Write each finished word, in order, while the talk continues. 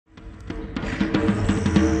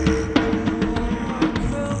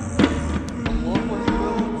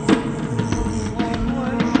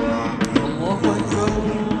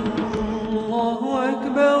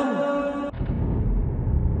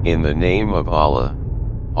In the name of Allah,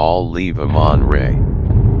 all leave Amun-Re.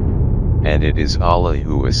 And it is Allah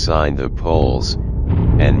who assigned the poles,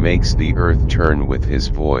 and makes the earth turn with his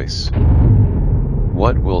voice.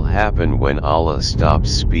 What will happen when Allah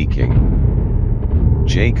stops speaking?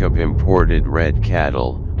 Jacob imported red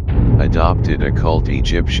cattle, adopted occult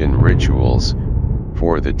Egyptian rituals,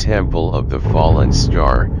 for the temple of the fallen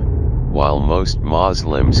star, while most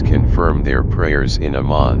Muslims confirm their prayers in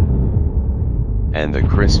Amun. And the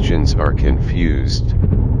Christians are confused,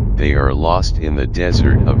 they are lost in the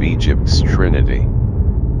desert of Egypt's Trinity.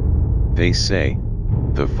 They say,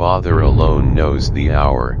 the Father alone knows the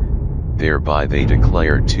hour, thereby they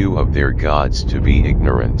declare two of their gods to be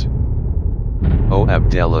ignorant. O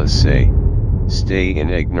Abdallah, say, stay in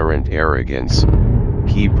ignorant arrogance,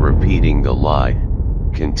 keep repeating the lie,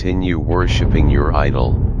 continue worshipping your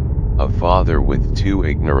idol, a father with two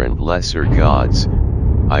ignorant lesser gods.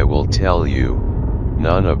 I will tell you,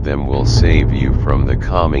 none of them will save you from the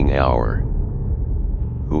coming hour.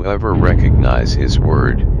 Whoever recognize his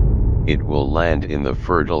word, it will land in the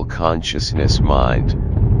fertile consciousness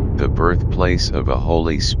mind, the birthplace of a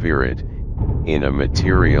Holy Spirit, in a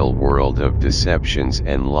material world of deceptions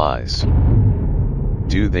and lies.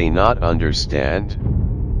 Do they not understand?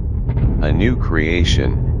 A new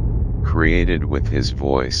creation, created with his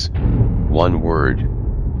voice, one word,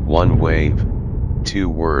 one wave, two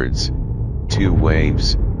words, two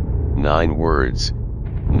waves, 9 words,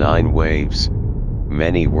 9 waves,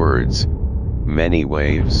 many words, many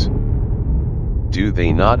waves. Do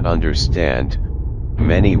they not understand?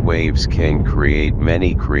 Many waves can create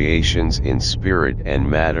many creations in spirit and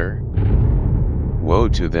matter. Woe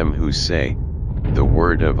to them who say, the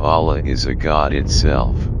word of Allah is a God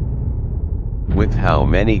itself. With how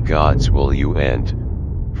many gods will you end,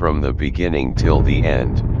 from the beginning till the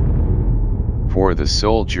end? For the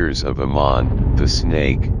soldiers of Amun, the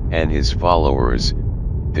snake, and his followers,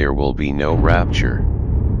 there will be no rapture.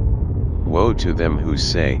 Woe to them who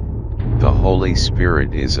say, the Holy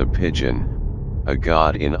Spirit is a pigeon, a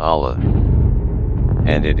god in Allah.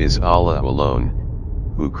 And it is Allah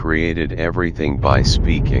alone, who created everything by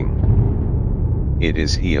speaking. It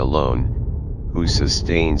is He alone, who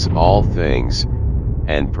sustains all things,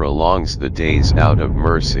 and prolongs the days out of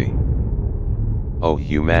mercy. O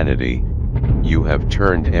humanity, you have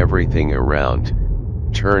turned everything around,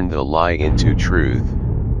 turned the lie into truth,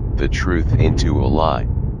 the truth into a lie.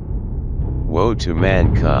 Woe to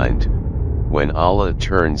mankind, when Allah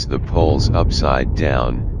turns the poles upside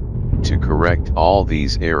down, to correct all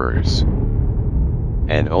these errors.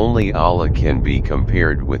 And only Allah can be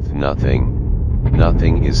compared with nothing,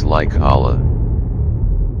 nothing is like Allah.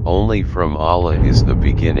 Only from Allah is the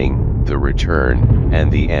beginning, the return,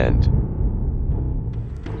 and the end.